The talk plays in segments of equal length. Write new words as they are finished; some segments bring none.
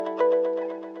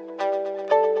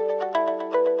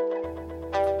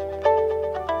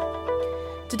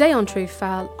Today on Truth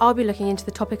Fell, I'll be looking into the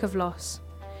topic of loss.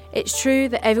 It's true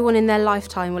that everyone in their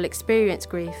lifetime will experience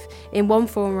grief in one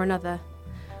form or another.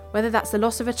 Whether that's the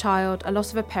loss of a child, a loss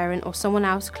of a parent, or someone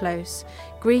else close,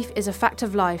 grief is a fact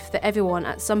of life that everyone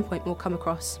at some point will come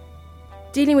across.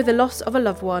 Dealing with the loss of a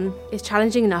loved one is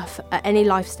challenging enough at any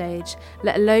life stage,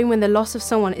 let alone when the loss of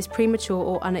someone is premature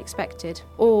or unexpected,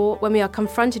 or when we are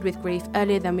confronted with grief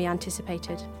earlier than we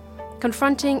anticipated.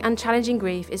 Confronting and challenging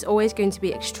grief is always going to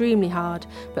be extremely hard,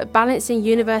 but balancing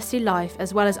university life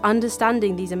as well as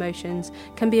understanding these emotions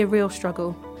can be a real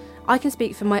struggle. I can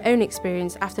speak from my own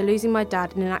experience after losing my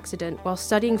dad in an accident while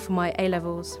studying for my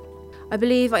A-levels. I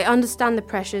believe I understand the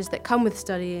pressures that come with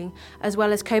studying, as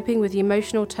well as coping with the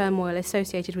emotional turmoil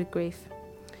associated with grief.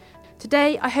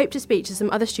 Today, I hope to speak to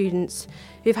some other students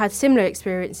who've had similar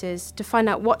experiences to find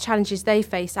out what challenges they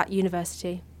face at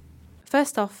university.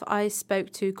 First off, I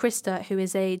spoke to Krista, who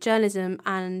is a journalism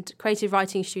and creative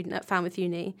writing student at Falmouth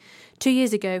Uni. 2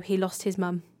 years ago, he lost his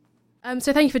mum.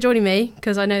 So thank you for joining me,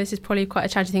 because I know this is probably quite a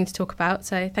challenging thing to talk about,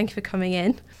 so thank you for coming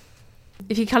in.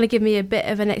 If you kind of give me a bit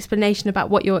of an explanation about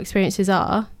what your experiences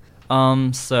are.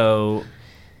 So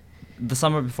the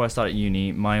summer before I started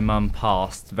uni, my mum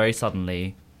passed very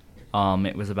suddenly.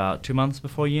 It was about 2 months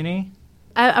before uni.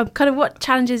 Kind of what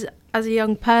challenges as a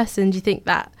young person do you think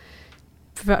that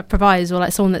provides, or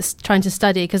like someone that's trying to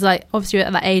study? Because like obviously we're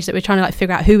at that age that we're trying to like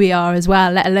figure out who we are as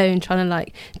well, let alone trying to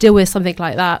like deal with something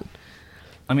like that.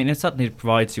 I mean, it certainly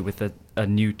provides you with a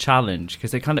new challenge,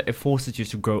 because it forces you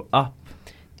to grow up.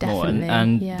 Definitely,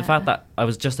 and yeah. The fact that I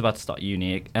was just about to start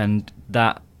uni, and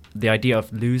that the idea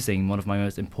of losing one of my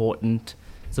most important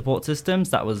support systems,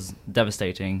 that was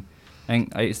devastating.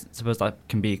 And I suppose that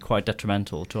can be quite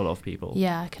detrimental to a lot of people.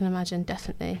 Yeah, I can imagine,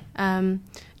 definitely.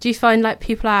 Do you find like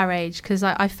people our age, because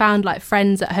I found like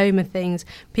friends at home and things,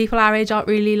 people our age aren't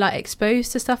really like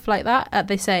exposed to stuff like that at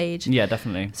this age? Yeah,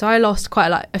 definitely. So I lost quite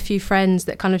like a few friends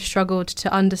that kind of struggled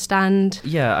to understand.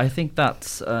 Yeah, I think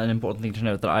that's an important thing to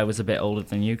note, that I was a bit older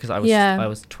than you, because I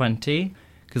was 20.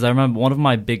 Because I remember one of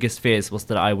my biggest fears was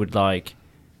that I would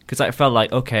because I felt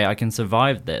like, okay, I can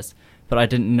survive this, but I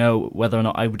didn't know whether or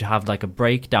not I would have like a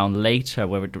breakdown later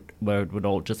where it would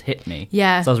all just hit me.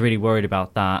 Yeah. So I was really worried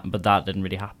about that, but that didn't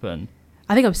really happen.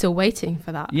 I think I'm still waiting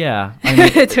for that. Yeah. I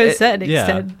mean, to a certain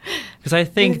extent. Because I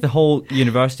think the whole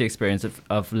university experience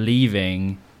of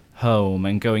leaving home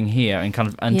and going here and kind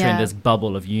of entering this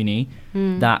bubble of uni,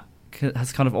 that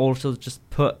has kind of also just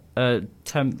put a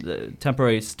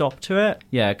temporary stop to it.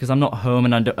 Yeah, because I'm not home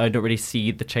and I don't really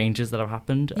see the changes that have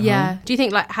happened at home. Do you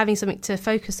think like having something to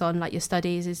focus on, like your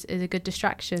studies, is a good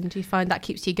distraction? Do you find that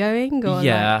keeps you going? Or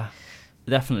yeah,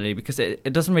 definitely, because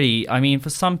it doesn't really, I mean, for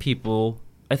some people,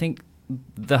 I think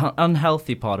the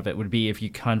unhealthy part of it would be if you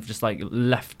kind of just like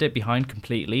left it behind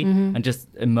completely and just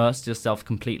immersed yourself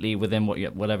completely within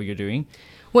whatever you're doing.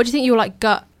 What do you think your like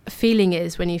gut feeling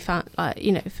is when you found, like,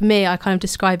 you know, for me, I kind of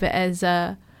describe it as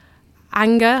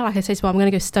anger. Like I say to them, I'm going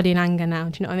to go study in anger now.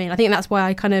 Do you know what I mean? I think that's why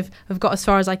I kind of have got as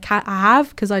far as I have,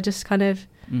 because I just kind of,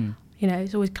 you know,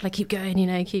 it's always kind of keep going, you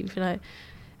know,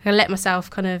 I let myself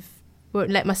won't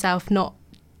let myself not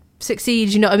succeed,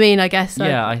 you know what I mean, I guess. Like,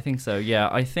 yeah, I think so. Yeah,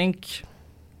 I think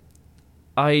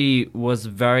I was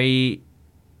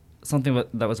something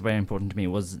that was very important to me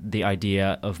was the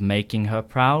idea of making her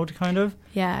proud, kind of.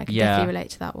 Yeah, I can definitely relate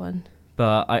to that one.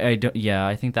 But I don't. Yeah,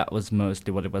 I think that was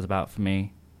mostly what it was about for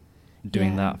me,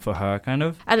 doing that for her, kind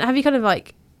of. And have you kind of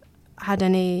like had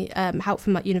any help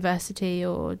from like university,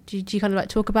 or do you kind of like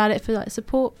talk about it for like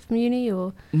support from uni,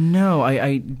 or? No,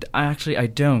 I actually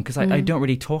don't, because I don't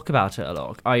really talk about it a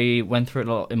lot. I went through it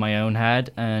a lot in my own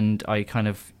head, and I kind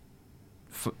of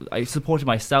I supported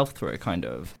myself through it, kind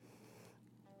of.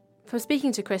 From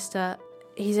speaking to Krista,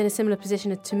 he's in a similar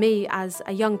position to me as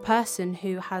a young person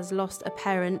who has lost a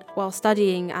parent while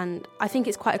studying, and I think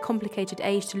it's quite a complicated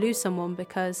age to lose someone,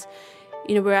 because,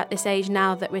 you know, we're at this age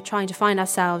now that we're trying to find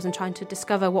ourselves and trying to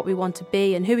discover what we want to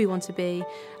be and who we want to be.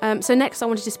 So next I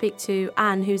wanted to speak to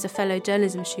Anne, who's a fellow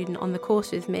journalism student on the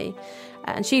course with me.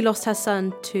 And she lost her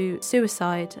son to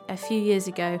suicide a few years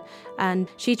ago, and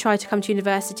she tried to come to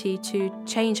university to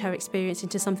change her experience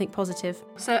into something positive.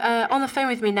 So on the phone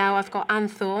with me now, I've got Anne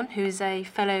Thorne, who is a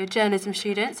fellow journalism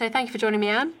student. So thank you for joining me,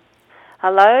 Anne.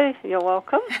 Hello, you're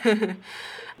welcome.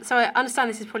 So I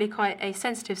understand this is probably quite a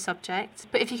sensitive subject,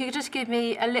 but if you could just give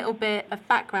me a little bit of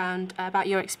background about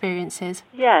your experiences.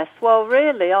 Yes, well,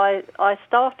 really, I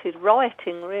started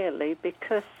writing, really,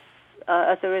 because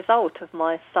as a result of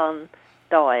my son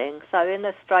dying. So in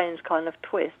a strange kind of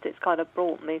twist, it's kind of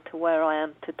brought me to where I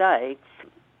am today.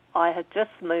 I had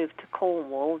just moved to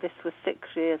Cornwall. This was 6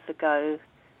 years ago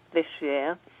this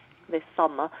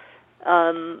summer,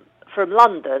 from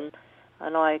London,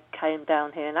 and I came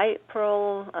down here in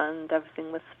April, and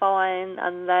everything was fine.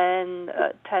 And then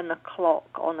at 10 o'clock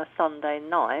on a Sunday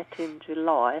night in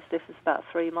July, so this is about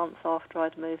 3 months after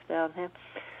I'd moved down here,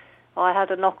 I had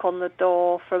a knock on the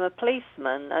door from a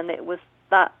policeman, and it was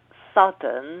that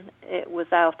sudden. It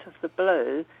was out of the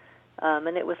blue,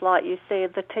 and it was like you see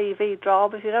in the TV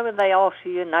dramas, you know, when they ask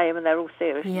you your name and they're all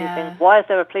serious, and you think, why is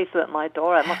there a policeman at my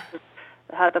door? I must have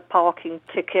had a parking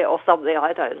ticket or something,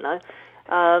 I don't know.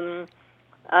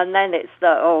 And then it's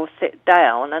sit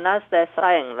down, and as they're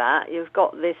saying that, you've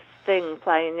got this thing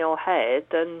playing in your head,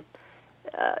 and,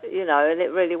 and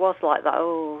it really was like that,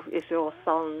 is your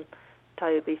son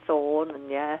Toby Thorne? And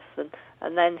yes,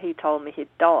 and then he told me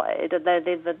he'd died, and then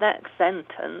in the next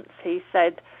sentence he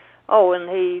said, and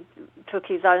he took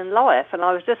his own life, and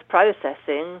I was just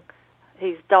processing,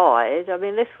 he's died. I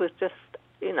mean, this was just,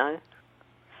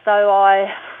 so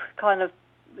I kind of,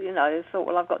 thought,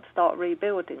 well, I've got to start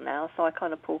rebuilding now. So I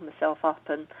kind of pulled myself up,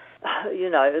 and,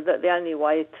 that the only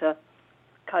way to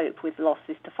cope with loss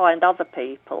is to find other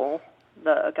people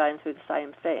that are going through the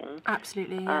same thing.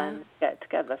 Absolutely, yeah. And get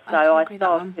together. So I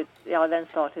then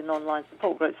started an online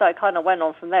support group. So it kind of went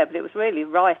on from there, but it was really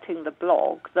writing the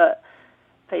blog that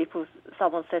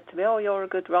someone said to me, you're a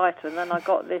good writer, and then I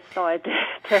got this idea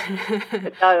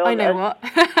to go on to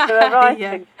a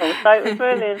writing course. So it was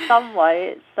really, in some way,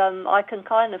 it's I can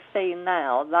kind of see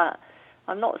now that,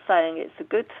 I'm not saying it's a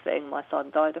good thing my son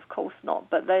died, of course not,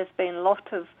 but there's been a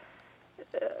lot of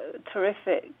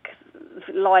terrific,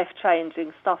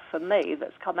 life-changing stuff for me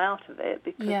that's come out of it,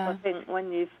 because I think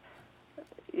when you've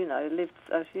lived,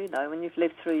 as you know, when you've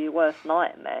lived through your worst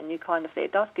nightmare, and you kind of see,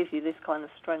 it does give you this kind of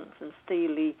strength and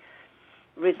steely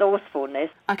resourcefulness.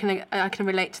 I can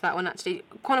relate to that one, actually.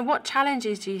 Kind of what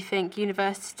challenges do you think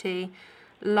university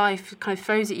life kind of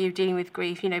throws at you dealing with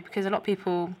grief? Because a lot of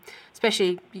people,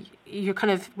 especially you're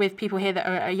kind of with people here that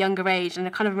are at a younger age and they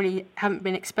kind of really haven't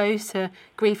been exposed to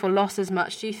grief or loss as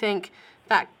much. Do you think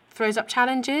that throws up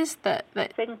challenges? I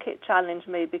think it challenged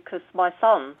me because my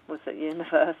son was at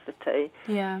university.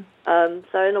 Yeah.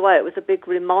 So in a way it was a big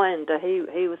reminder.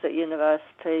 He was at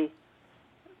university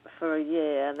for a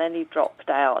year, and then he dropped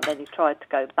out, and then he tried to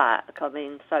go back. I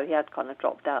mean, so he had kind of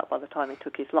dropped out by the time he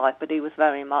took his life, but he was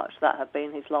very much, that had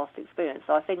been his last experience.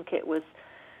 So I think it was,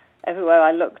 everywhere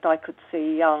I looked I could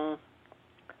see young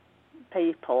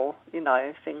people,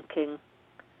 thinking,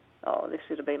 this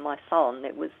should have been my son.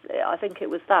 I think it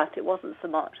was that. It wasn't so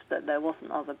much that there wasn't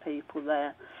other people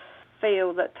there.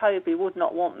 Feel that Toby would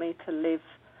not want me to live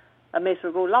a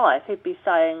miserable life. He'd be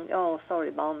saying,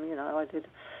 sorry, Mum, I did.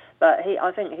 But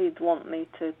I think he'd want me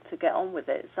to get on with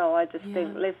it. So I just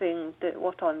think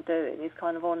what I'm doing is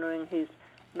kind of honouring his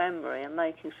memory and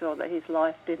making sure that his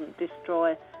life didn't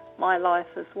destroy my life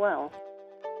as well.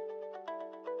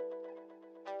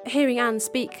 Hearing Anne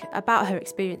speak about her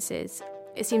experiences,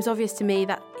 it seems obvious to me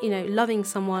that, loving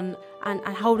someone and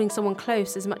holding someone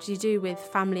close as much as you do with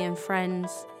family and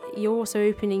friends, you're also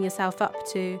opening yourself up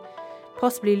to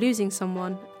possibly losing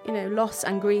someone. Loss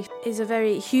and grief is a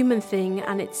very human thing,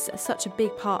 and it's such a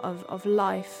big part of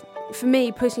life. For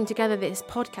me, putting together this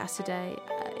podcast today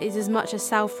is as much a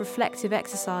self-reflective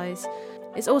exercise.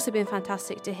 It's also been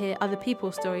fantastic to hear other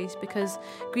people's stories, because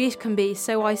grief can be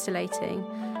so isolating,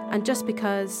 and just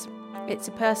because it's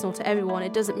personal to everyone,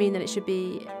 it doesn't mean that it should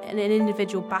be an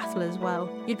individual battle as well.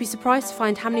 You'd be surprised to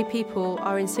find how many people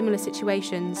are in similar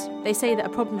situations. They say that a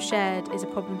problem shared is a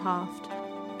problem halved.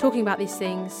 Talking about these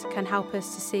things can help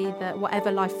us to see that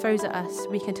whatever life throws at us,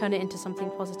 we can turn it into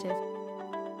something positive.